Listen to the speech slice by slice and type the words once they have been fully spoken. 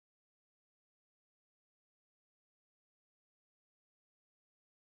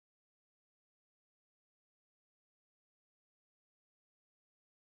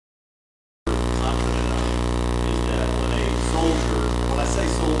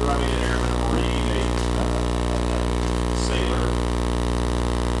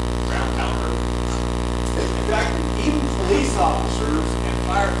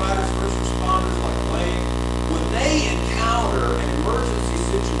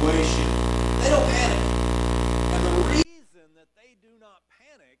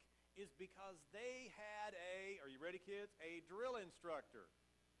because they had are you ready, kids? A drill instructor.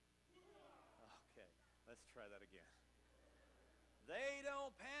 Okay, let's try that again. They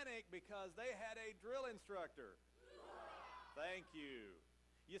don't panic because they had a drill instructor. Thank you.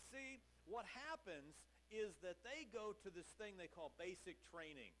 You see, what happens is that they go to this thing they call basic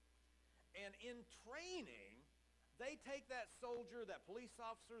training. And in training, they take that soldier, that police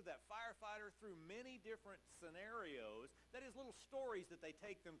officer, that firefighter through many different scenarios. That is, little stories that they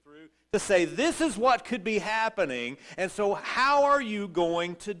take them through to say, this is what could be happening, and so how are you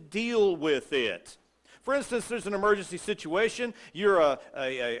going to deal with it? For instance, there's an emergency situation. You're a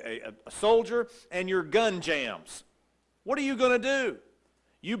soldier, and your gun jams. What are you going to do?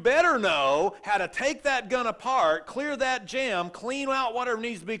 You better know how to take that gun apart, clear that jam, clean out whatever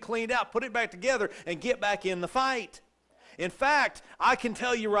needs to be cleaned out, put it back together, and get back in the fight. In fact, I can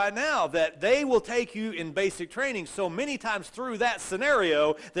tell you right now that they will take you in basic training so many times through that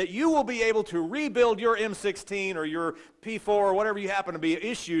scenario that you will be able to rebuild your M16 or your P4 or whatever you happen to be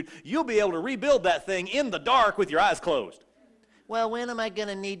issued. You'll be able to rebuild that thing in the dark with your eyes closed. Well, when am I going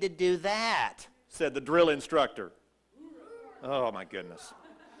to need to do that? Said the drill instructor. Oh, my goodness.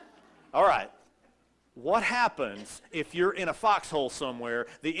 All right, what happens if you're in a foxhole somewhere,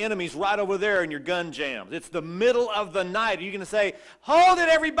 the enemy's right over there and your gun jams? It's the middle of the night. Are you going to say, hold it,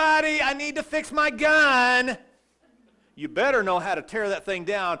 everybody, I need to fix my gun? You better know how to tear that thing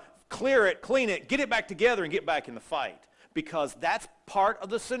down, clear it, clean it, get it back together, and get back in the fight. Because that's part of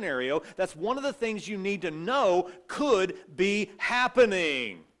the scenario. That's one of the things you need to know could be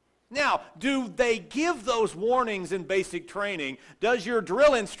happening. Now, do they give those warnings in basic training? Does your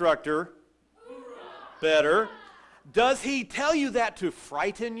drill instructor, better, does he tell you that to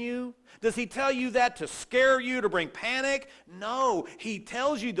frighten you? Does he tell you that to scare you, to bring panic? No, he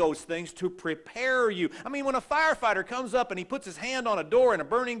tells you those things to prepare you. I mean, when a firefighter comes up and he puts his hand on a door in a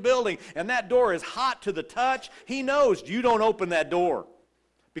burning building and that door is hot to the touch, he knows you don't open that door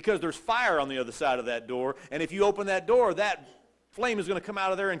because there's fire on the other side of that door, and if you open that door, that flame is going to come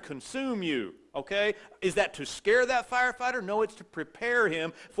out of there and consume you, okay? Is that to scare that firefighter? No, it's to prepare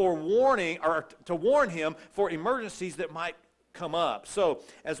him for warning, or to warn him for emergencies that might come up. So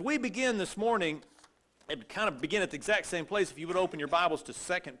as we begin this morning, and kind of begin at the exact same place, if you would open your Bibles to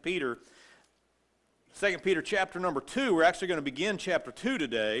 2 Peter chapter number 2. We're actually going to begin chapter 2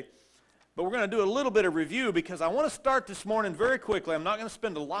 today. But we're going to do a little bit of review because I want to start this morning very quickly. I'm not going to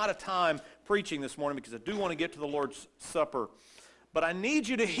spend a lot of time preaching this morning because I do want to get to the Lord's Supper. But I need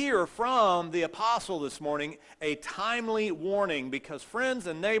you to hear from the apostle this morning a timely warning because, friends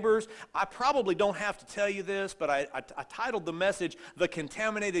and neighbors, I probably don't have to tell you this, but I titled the message, The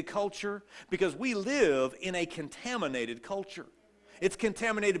Contaminated Culture, because we live in a contaminated culture. It's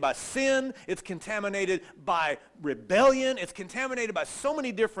contaminated by sin. It's contaminated by rebellion. It's contaminated by so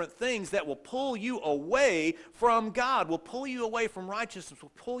many different things that will pull you away from God, will pull you away from righteousness,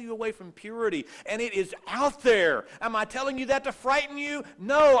 will pull you away from purity. And it is out there. Am I telling you that to frighten you?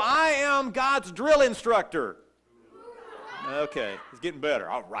 No, I am God's drill instructor. Okay, it's getting better.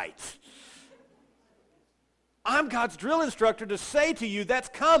 All right. I'm God's drill instructor to say to you that's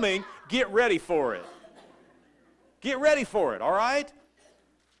coming. Get ready for it. Get ready for it, all right?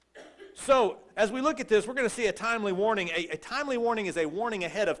 So, as we look at this, we're going to see a timely warning. A timely warning is a warning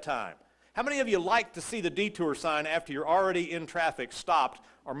ahead of time. How many of you like to see the detour sign after you're already in traffic, stopped,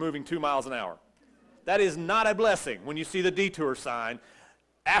 or moving 2 miles an hour? That is not a blessing when you see the detour sign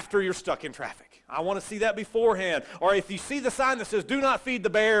after you're stuck in traffic. I want to see that beforehand. Or if you see the sign that says, do not feed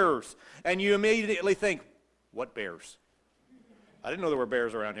the bears, and you immediately think, what bears? I didn't know there were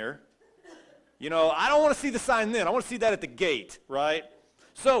bears around here. You know, I don't want to see the sign then. I want to see that at the gate, right?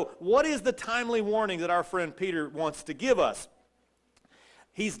 So, what is the timely warning that our friend Peter wants to give us?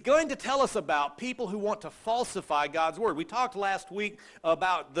 He's going to tell us about people who want to falsify God's word. We talked last week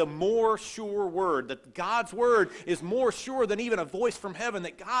about the more sure word, that God's word is more sure than even a voice from heaven,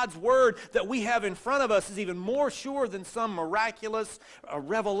 that God's word that we have in front of us is even more sure than some miraculous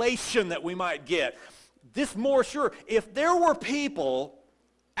revelation that we might get. This more sure. If there were people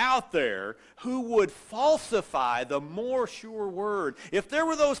out there who would falsify the more sure word, if there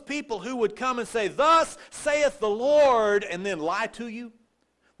were those people who would come and say, thus saith the Lord, and then lie to you,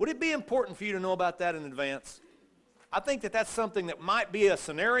 would it be important for you to know about that in advance? I think that that's something that might be a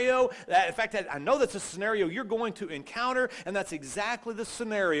scenario. That, in fact, I know that's a scenario you're going to encounter, and that's exactly the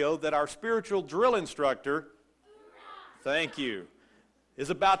scenario that our spiritual drill instructor, thank you, is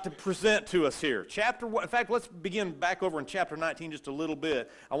about to present to us here. Chapter 1, in fact, let's begin back over in chapter 19 just a little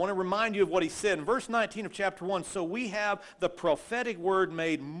bit. I want to remind you of what he said in verse 19 of chapter 1. So we have the prophetic word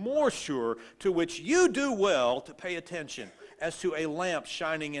made more sure, to which you do well to pay attention, as to a lamp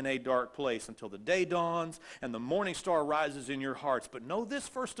shining in a dark place until the day dawns and the morning star rises in your hearts. But know this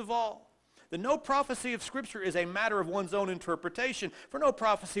first of all, that no prophecy of Scripture is a matter of one's own interpretation, for no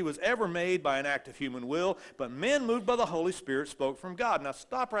prophecy was ever made by an act of human will, but men moved by the Holy Spirit spoke from God. Now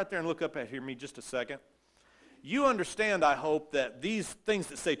stop right there and look up at me just a second. You understand, I hope, that these things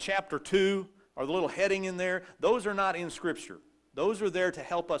that say chapter 2, or the little heading in there, those are not in Scripture. Those are there to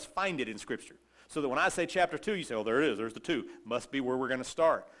help us find it in Scripture. So that when I say chapter 2, you say, oh, there it is, there's the 2. Must be where we're going to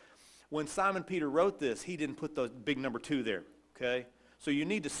start. When Simon Peter wrote this, he didn't put the big number 2 there, okay? So you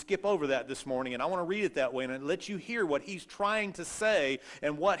need to skip over that this morning, and I want to read it that way and let you hear what he's trying to say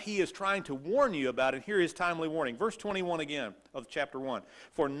and what he is trying to warn you about, and hear his timely warning. Verse 21 again of chapter 1.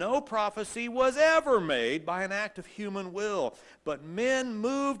 For no prophecy was ever made by an act of human will, but men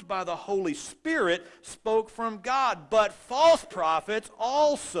moved by the Holy Spirit spoke from God. But false prophets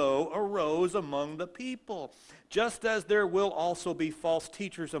also arose among the people, just as there will also be false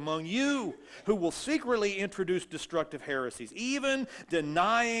teachers among you who will secretly introduce destructive heresies, even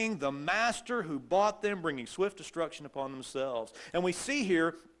denying the master who bought them, bringing swift destruction upon themselves. And we see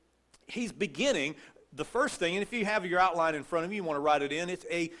here, he's beginning the first thing, and if you have your outline in front of you, you want to write it in, it's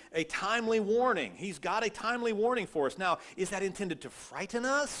a timely warning. He's got a timely warning for us. Now, is that intended to frighten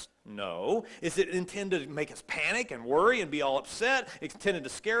us? No. Is it intended to make us panic and worry and be all upset? It's intended to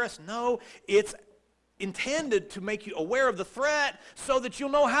scare us? No. It's intended to make you aware of the threat so that you'll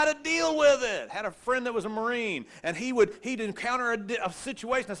know how to deal with it. I had a friend that was a Marine, and he'd encounter a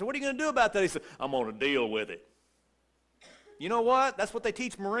situation. I said, what are you going to do about that? He said, I'm going to deal with it. You know what? That's what they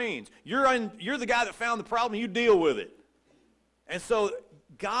teach Marines. You're the guy that found the problem. You deal with it. And so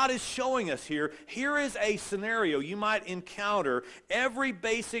God is showing us here is a scenario you might encounter. Every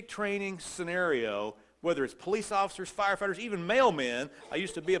basic training scenario, whether it's police officers, firefighters, even mailmen. I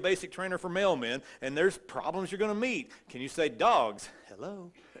used to be a basic trainer for mailmen, and there's problems you're going to meet. Can you say dogs?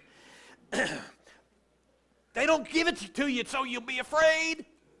 Hello. They don't give it to you so you'll be afraid.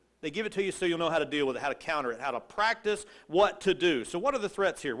 They give it to you so you'll know how to deal with it, how to counter it, how to practice what to do. So what are the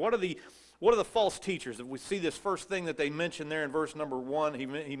threats here? What are the false teachers? If we see this first thing that they mention there in verse number 1,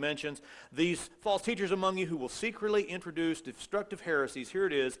 he mentions these false teachers among you who will secretly introduce destructive heresies. Here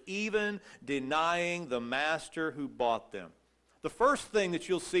it is, even denying the master who bought them. The first thing that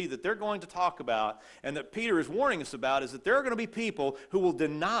you'll see that they're going to talk about and that Peter is warning us about is that there are going to be people who will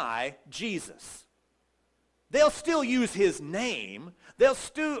deny Jesus. They'll still use his name. They'll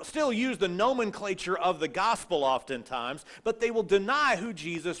still use the nomenclature of the gospel oftentimes, but they will deny who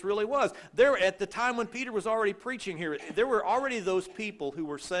Jesus really was. There, at the time when Peter was already preaching here, there were already those people who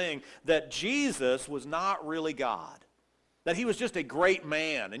were saying that Jesus was not really God, that he was just a great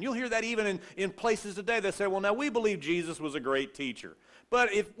man. And you'll hear that even in places today. They say, well, now we believe Jesus was a great teacher, but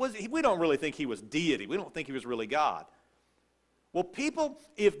we don't really think he was deity. We don't think he was really God. Well, people,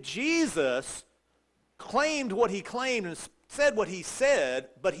 if Jesus claimed what he claimed and said what he said,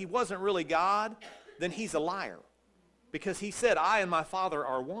 but he wasn't really God, then he's a liar. Because he said, I and my Father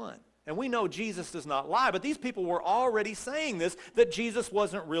are one. And we know Jesus does not lie, but these people were already saying this, that Jesus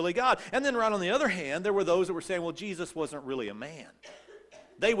wasn't really God. And then right on the other hand, there were those that were saying, well, Jesus wasn't really a man.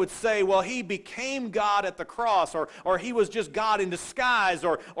 They would say, well, he became God at the cross, or he was just God in disguise,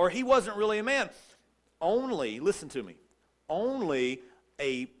 or he wasn't really a man. Only, listen to me, only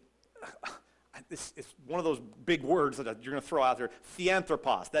it's one of those big words that you're going to throw out there,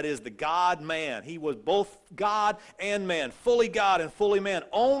 theanthropos, that is the God-man. He was both God and man, fully God and fully man.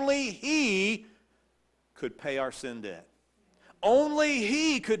 Only he could pay our sin debt. Only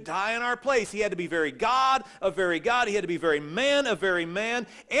he could die in our place. He had to be very God, a very God. He had to be very man, a very man.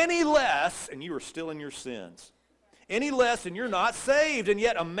 Any less, and you are still in your sins. Any less, and you're not saved. And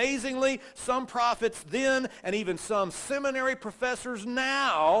yet, amazingly, some prophets then, and even some seminary professors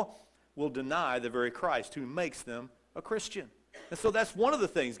now, will deny the very Christ who makes them a Christian. And so that's one of the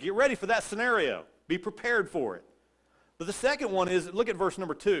things. Get ready for that scenario. Be prepared for it. But the second one is, look at verse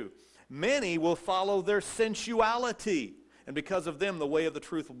number 2. Many will follow their sensuality, and because of them the way of the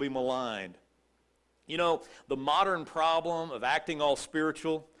truth will be maligned. You know, the modern problem of acting all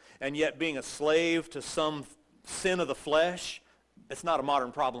spiritual and yet being a slave to some sin of the flesh, it's not a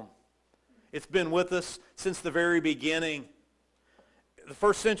modern problem. It's been with us since the very beginning. The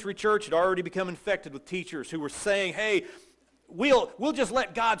first century church had already become infected with teachers who were saying, hey, we'll just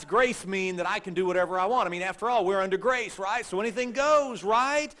let God's grace mean that I can do whatever I want. I mean, after all, we're under grace, right? So anything goes,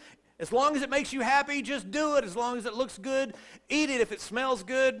 right? As long as it makes you happy, just do it. As long as it looks good, eat it. If it smells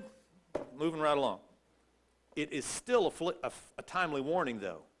good, moving right along. It is still a timely warning,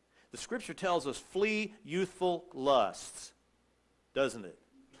 though. The Scripture tells us, flee youthful lusts, doesn't it?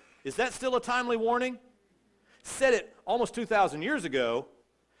 Is that still a timely warning? said it almost 2,000 years ago,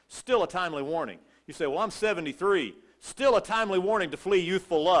 still a timely warning. You say, well, I'm 73. Still a timely warning to flee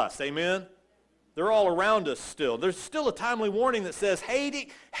youthful lust. Amen? They're all around us still. There's still a timely warning that says,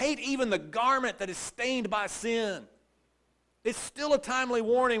 hate even the garment that is stained by sin. It's still a timely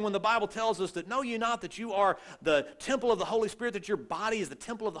warning when the Bible tells us that, know ye not that you are the temple of the Holy Spirit, that your body is the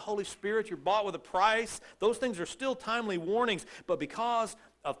temple of the Holy Spirit, you're bought with a price. Those things are still timely warnings, but because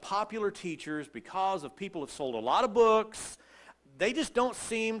of popular teachers, because of people who have sold a lot of books, they just don't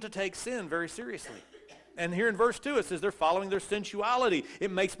seem to take sin very seriously. And here in verse 2 it says they're following their sensuality.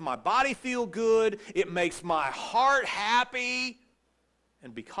 It makes my body feel good. It makes my heart happy.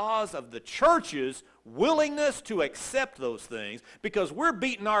 And because of the church's willingness to accept those things, because we're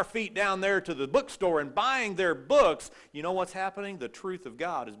beating our feet down there to the bookstore and buying their books, you know what's happening? The truth of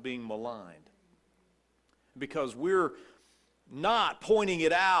God is being maligned. Because we're not pointing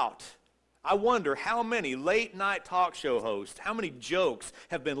it out. I wonder how many late-night talk show hosts, how many jokes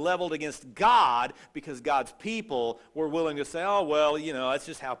have been leveled against God because God's people were willing to say, oh, well, you know, that's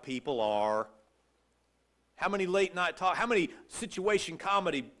just how people are. How many late-night talk, how many situation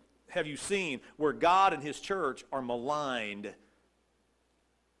comedy have you seen where God and his church are maligned?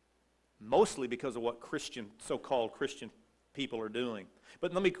 Mostly because of what so-called Christian people are doing.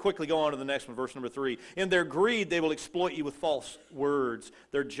 But let me quickly go on to the next one, verse number 3. In their greed, they will exploit you with false words.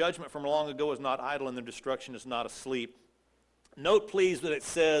 Their judgment from long ago is not idle, and their destruction is not asleep. Note, please, that it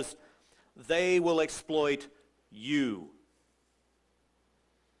says, they will exploit you.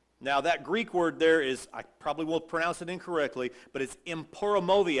 Now, that Greek word there is, I probably will pronounce it incorrectly, but it's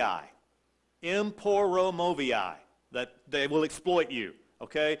emporomovii. Emporomovii, that they will exploit you.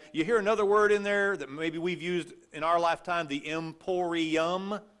 Okay? You hear another word in there that maybe we've used in our lifetime, the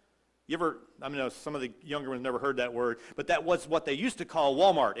emporium. You ever, I mean, some of the younger ones never heard that word, but that was what they used to call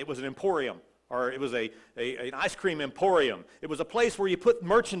Walmart. It was an emporium, or it was an ice cream emporium. It was a place where you put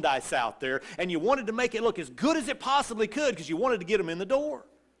merchandise out there, and you wanted to make it look as good as it possibly could because you wanted to get them in the door.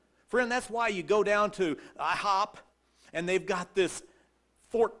 Friend, that's why you go down to IHOP, and they've got this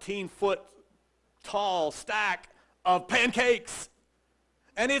 14-foot tall stack of pancakes.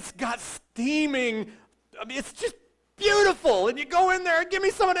 And it's got steaming, I mean, it's just beautiful. And you go in there and give me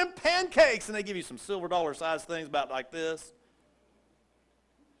some of them pancakes. And they give you some silver dollar sized things about like this.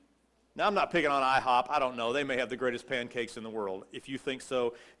 Now, I'm not picking on IHOP. I don't know. They may have the greatest pancakes in the world. If you think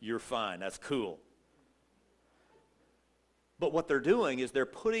so, you're fine. That's cool. But what they're doing is they're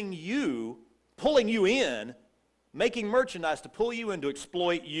pulling you in, making merchandise to pull you in to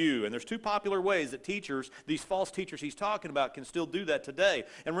exploit you. And there's two popular ways that teachers, these false teachers he's talking about, can still do that today.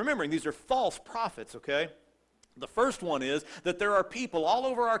 And remembering, these are false prophets, okay? The first one is that there are people all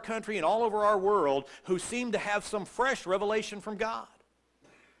over our country and all over our world who seem to have some fresh revelation from God.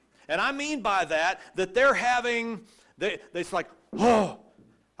 And I mean by that they're having, it's like, oh,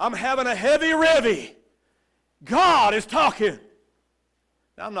 I'm having a heavy revy. God is talking.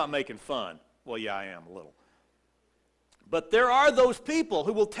 Now, I'm not making fun. Well, yeah, I am a little. But there are those people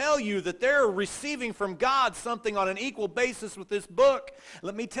who will tell you that they're receiving from God something on an equal basis with this book.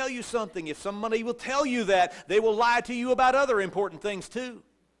 Let me tell you something. If somebody will tell you that, they will lie to you about other important things too.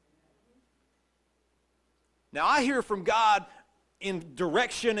 Now, I hear from God in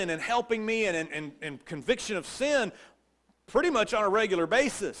direction and in helping me and in conviction of sin pretty much on a regular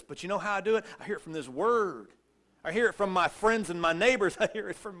basis. But you know how I do it? I hear it from this word. I hear it from my friends and my neighbors. I hear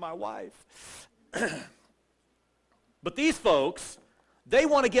it from my wife. But these folks, they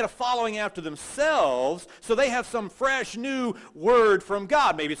want to get a following after themselves, so they have some fresh new word from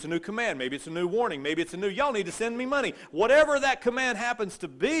God. Maybe it's a new command. Maybe it's a new warning. Maybe it's a new, y'all need to send me money. Whatever that command happens to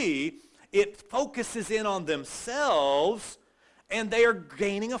be, it focuses in on themselves, and they are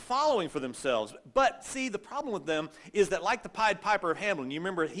gaining a following for themselves. But see, the problem with them is that like the Pied Piper of Hamelin, you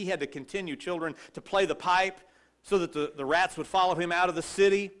remember he had to continue children to play the pipe so that the rats would follow him out of the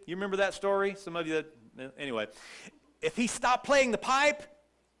city. You remember that story? Some of you that, anyway. If he stopped playing the pipe,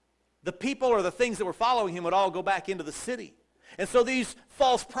 the people or the things that were following him would all go back into the city. And so these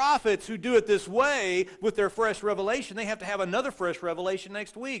false prophets who do it this way with their fresh revelation, they have to have another fresh revelation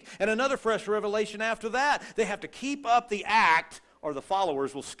next week and another fresh revelation after that. They have to keep up the act or the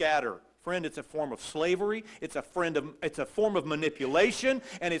followers will scatter. Friend, it's a form of slavery. It's a form of manipulation,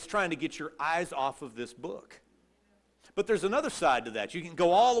 and it's trying to get your eyes off of this book. But there's another side to that. You can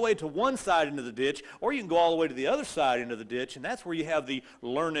go all the way to one side into the ditch, or you can go all the way to the other side into the ditch, and that's where you have the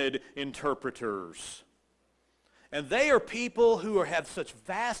learned interpreters. And they are people who have such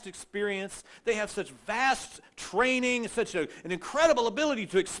vast experience, they have such vast training, such an incredible ability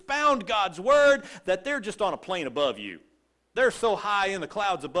to expound God's word that they're just on a plane above you. They're so high in the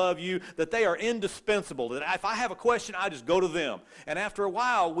clouds above you that they are indispensable, that if I have a question, I just go to them. And after a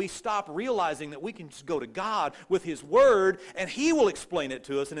while, we stop realizing that we can just go to God with his word, and he will explain it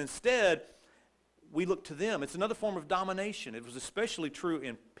to us, and instead, we look to them. It's another form of domination. It was especially true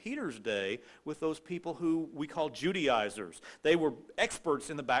in Peter's day with those people who we call Judaizers. They were experts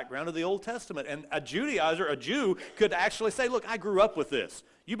in the background of the Old Testament, and a Judaizer, a Jew, could actually say, look, I grew up with this.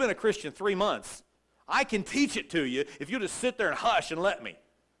 You've been a Christian 3 months. I can teach it to you if you just sit there and hush and let me.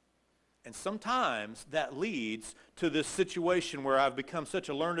 And sometimes that leads to this situation where I've become such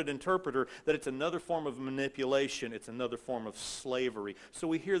a learned interpreter that it's another form of manipulation. It's another form of slavery. So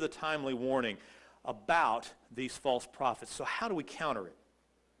we hear the timely warning about these false prophets. So how do we counter it?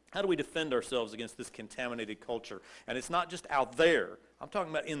 How do we defend ourselves against this contaminated culture? And it's not just out there. I'm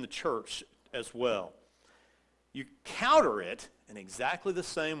talking about in the church as well. You counter it in exactly the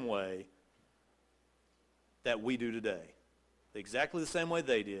same way that we do today. Exactly the same way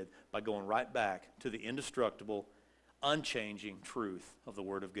they did, by going right back to the indestructible, unchanging truth of the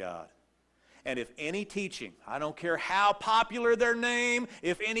Word of God. And if any teaching, I don't care how popular their name,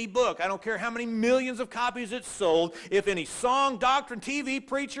 if any book, I don't care how many millions of copies it's sold, if any song, doctrine, TV,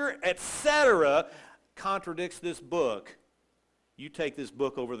 preacher, etc., contradicts this book, you take this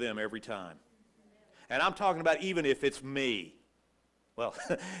book over them every time. And I'm talking about even if it's me. Well,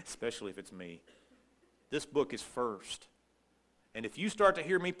 especially if it's me. This book is first. And if you start to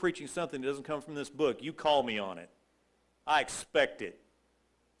hear me preaching something that doesn't come from this book, you call me on it. I expect it.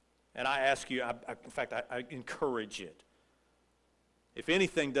 And I ask you, in fact, I encourage it. If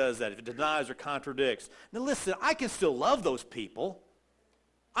anything does that, if it denies or contradicts. Now listen, I can still love those people.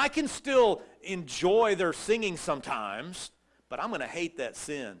 I can still enjoy their singing sometimes, but I'm going to hate that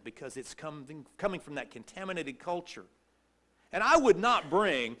sin because it's coming from that contaminated culture. And I would not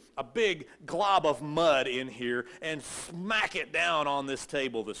bring a big glob of mud in here and smack it down on this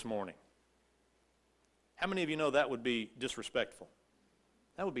table this morning. How many of you know that would be disrespectful?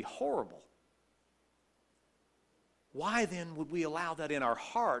 That would be horrible. Why then would we allow that in our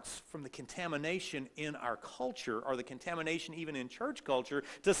hearts from the contamination in our culture, or the contamination even in church culture,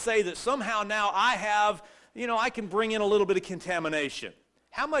 to say that somehow now I can bring in a little bit of contamination?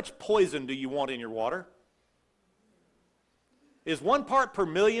 How much poison do you want in your water? Is 1 part per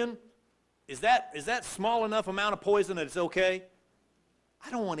million, is that small enough amount of poison that it's okay? I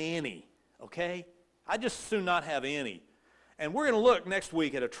don't want any, okay? I just soon not have any. And we're going to look next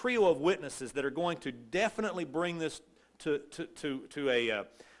week at a trio of witnesses that are going to definitely bring this to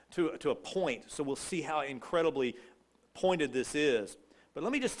a point. So we'll see how incredibly pointed this is. But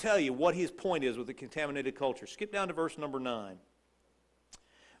let me just tell you what his point is with the contaminated culture. Skip down to verse number 9.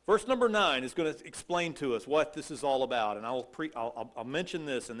 Verse number 9 is going to explain to us what this is all about. And I'll mention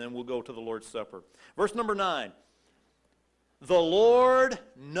this, and then we'll go to the Lord's Supper. Verse number 9. The Lord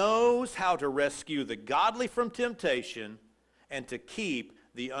knows how to rescue the godly from temptation and to keep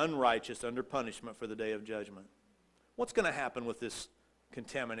the unrighteous under punishment for the day of judgment. What's going to happen with this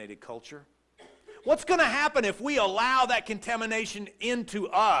contaminated culture? What's going to happen if we allow that contamination into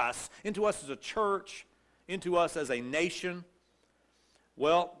us as a church, into us as a nation?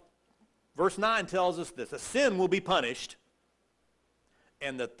 Well, verse 9 tells us that the sin will be punished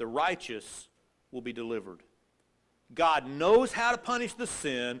and that the righteous will be delivered. God knows how to punish the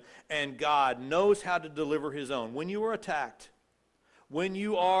sin, and God knows how to deliver his own. When you are attacked, when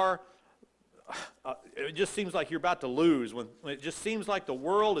you are, it just seems like you're about to lose, when it just seems like the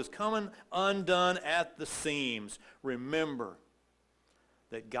world is coming undone at the seams, remember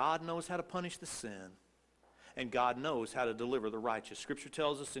that God knows how to punish the sin, and God knows how to deliver the righteous. Scripture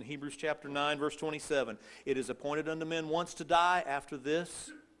tells us in Hebrews chapter 9, verse 27, it is appointed unto men once to die, after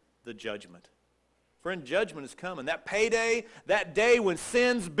this, the judgment. Friend, judgment is coming. That payday, that day when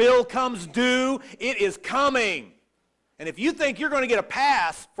sin's bill comes due, it is coming. And if you think you're going to get a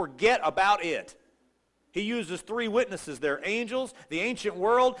pass, forget about it. He uses 3 witnesses there, angels, the ancient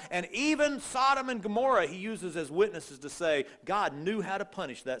world, and even Sodom and Gomorrah he uses as witnesses to say God knew how to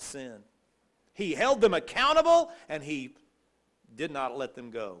punish that sin. He held them accountable, and he did not let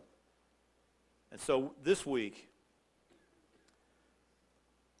them go. And so this week,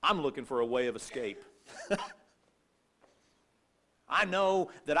 I'm looking for a way of escape. I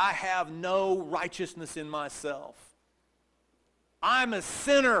know that I have no righteousness in myself. I'm a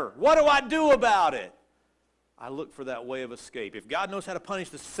sinner. What do I do about it? I look for that way of escape. If God knows how to punish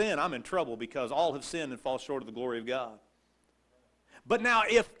the sin, I'm in trouble because all have sinned and fall short of the glory of God. But now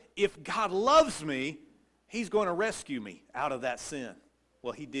if God loves me, he's going to rescue me out of that sin.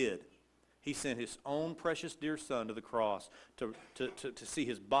 Well, he did. He sent his own precious dear son to the cross to see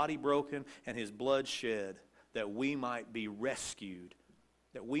his body broken and his blood shed that we might be rescued,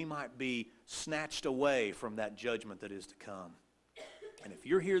 that we might be snatched away from that judgment that is to come. And if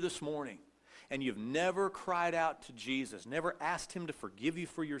you're here this morning and you've never cried out to Jesus, never asked him to forgive you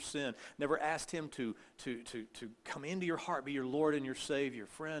for your sin, never asked him to come into your heart, be your Lord and your Savior,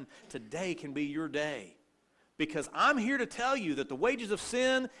 friend, today can be your day. Because I'm here to tell you that the wages of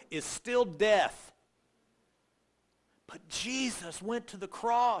sin is still death. But Jesus went to the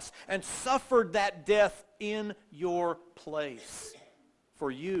cross and suffered that death in your place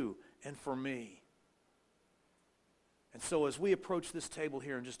for you and for me. And so as we approach this table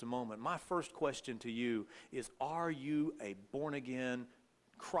here in just a moment, my first question to you is, are you a born-again,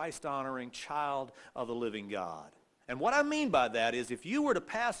 Christ-honoring child of the living God? And what I mean by that is, if you were to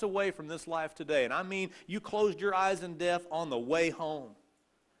pass away from this life today, and I mean you closed your eyes in death on the way home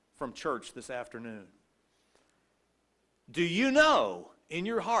from church this afternoon, do you know in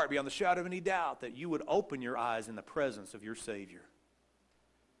your heart, beyond the shadow of any doubt, that you would open your eyes in the presence of your Savior?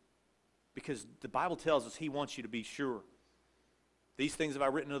 Because the Bible tells us he wants you to be sure. These things have I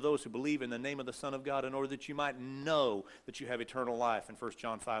written to those who believe in the name of the Son of God, in order that you might know that you have eternal life, in 1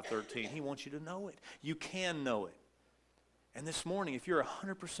 John 5:13. He wants you to know it. You can know it. And this morning, if you're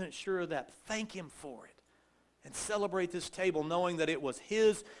 100% sure of that, thank him for it. And celebrate this table knowing that it was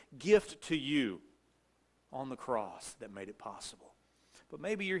his gift to you on the cross that made it possible. But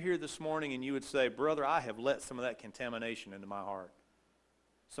maybe you're here this morning and you would say, brother, I have let some of that contamination into my heart.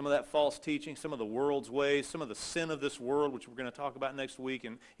 Some of that false teaching, some of the world's ways, some of the sin of this world, which we're going to talk about next week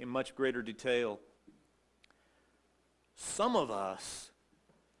in much greater detail. Some of us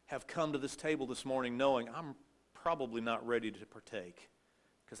have come to this table this morning knowing I'm probably not ready to partake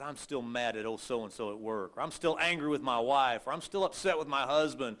because I'm still mad at old so-and-so at work, or I'm still angry with my wife, or I'm still upset with my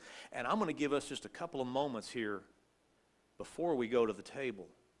husband. And I'm going to give us just a couple of moments here before we go to the table.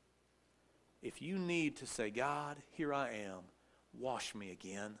 If you need to say, God, here I am, wash me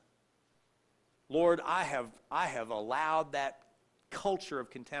again. Lord, I have allowed that culture of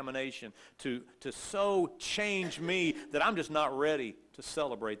contamination to so change me that I'm just not ready to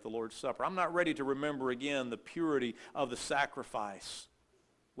celebrate the Lord's Supper. I'm not ready to remember again the purity of the sacrifice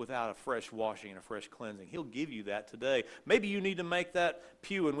without a fresh washing and a fresh cleansing. He'll give you that today. Maybe you need to make that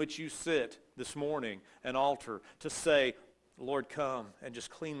pew in which you sit this morning an altar to say, Lord, come and just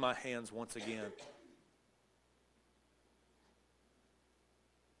clean my hands once again.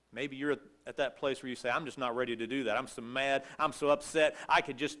 Maybe you're at that place where you say, I'm just not ready to do that. I'm so mad. I'm so upset. I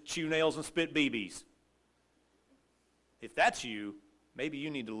could just chew nails and spit BBs. If that's you, maybe you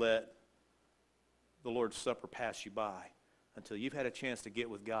need to let the Lord's Supper pass you by until you've had a chance to get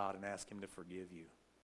with God and ask him to forgive you.